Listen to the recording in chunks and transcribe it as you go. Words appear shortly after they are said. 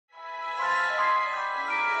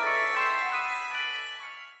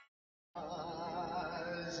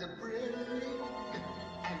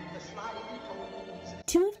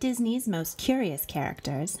Disney's most curious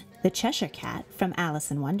characters, the Cheshire Cat from Alice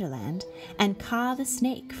in Wonderland and Kaa the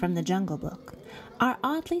Snake from The Jungle Book, are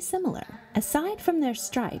oddly similar. Aside from their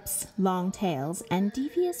stripes, long tails, and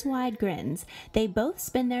devious wide grins, they both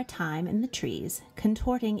spend their time in the trees,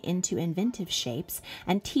 contorting into inventive shapes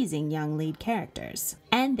and teasing young lead characters.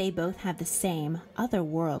 And they both have the same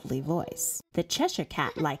other-worldly voice. The Cheshire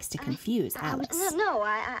Cat likes to confuse Alice.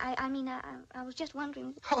 I mean, I was just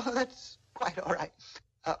wondering. Oh, that's quite all right.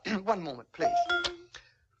 One moment, please.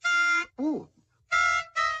 Ooh.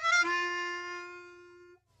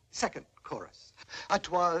 Second chorus.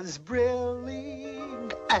 'Twas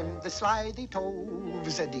brillig, and the slithy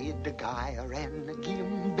toves did gyre and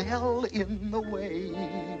gimble in the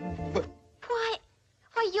wave. Why,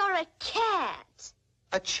 you're a cat.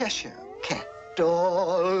 A Cheshire Cat,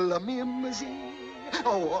 all a mimsy,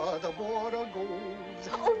 o'er the border goes.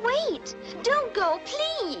 Oh, wait! Don't go,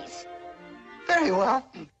 please! Very well.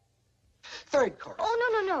 Third chorus.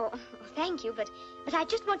 Oh, no. Thank you, but I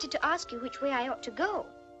just wanted to ask you which way I ought to go.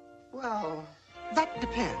 Well, that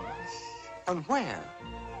depends on where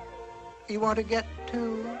you want to get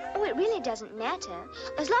to. Oh, it really doesn't matter.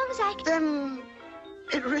 As long as I can... Then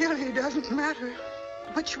it really doesn't matter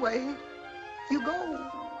which way you go.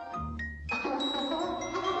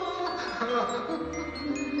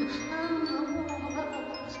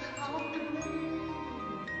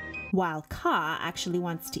 While Kaa actually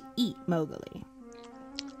wants to eat Mowgali.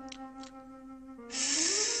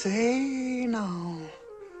 Say now,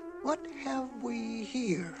 what have we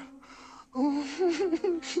here? Oh,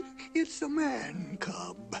 it's a man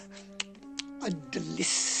cub. A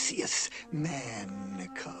delicious man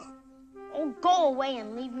cub. Oh, go away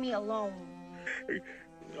and leave me alone.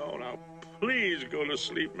 No, now, please go to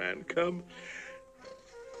sleep, man cub.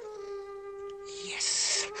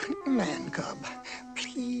 Yes, man cub.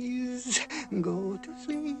 Please go to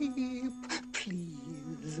sleep.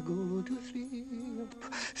 Please go to sleep.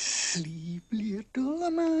 Sleep,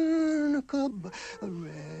 little man cub.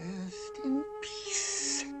 Rest in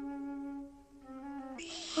peace.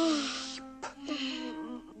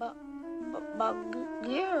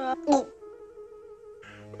 Bagheera. Oh.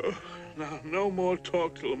 Now, no more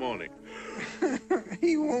talk till the morning.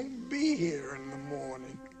 He won't be here in the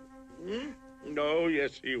morning. No,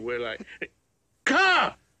 yes, he will.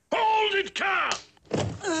 Kaa! Hold it, Kaa!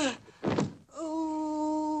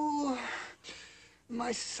 Oh,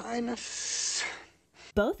 my sinus.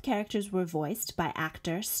 Both characters were voiced by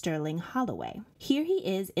actor Sterling Holloway. Here he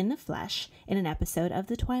is in the flesh in an episode of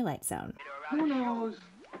The Twilight Zone. Who knows?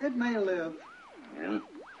 It may live. Well,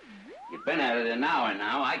 you've been at it an hour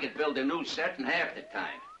now. I could build a new set in half the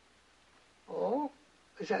time. Oh,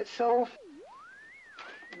 is that so?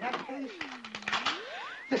 In that case,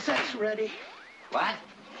 the set's ready. What?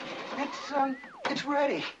 It's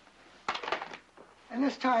ready. And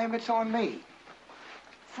this time it's on me.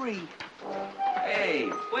 Free. Hey,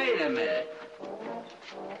 wait a minute.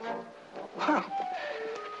 Well,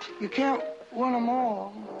 you can't win them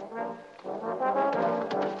all.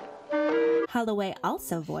 Holloway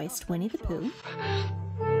also voiced Winnie the Pooh.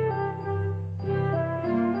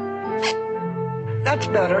 That's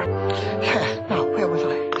better. Now, where was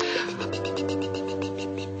I?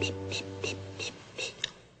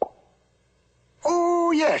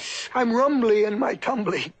 Oh, yes, I'm rumbly in my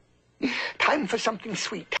tumbly. Time for something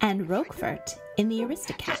sweet. And Roquefort in the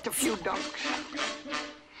AristoCats. Just a few dunks.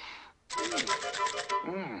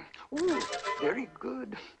 Ooh, very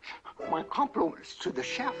good. My compliments to the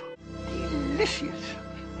chef. Delicious.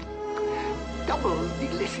 Double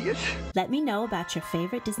delicious. Let me know about your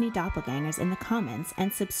favorite Disney Doppelgangers in the comments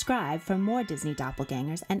and subscribe for more Disney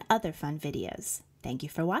Doppelgangers and other fun videos. Thank you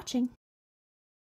for watching.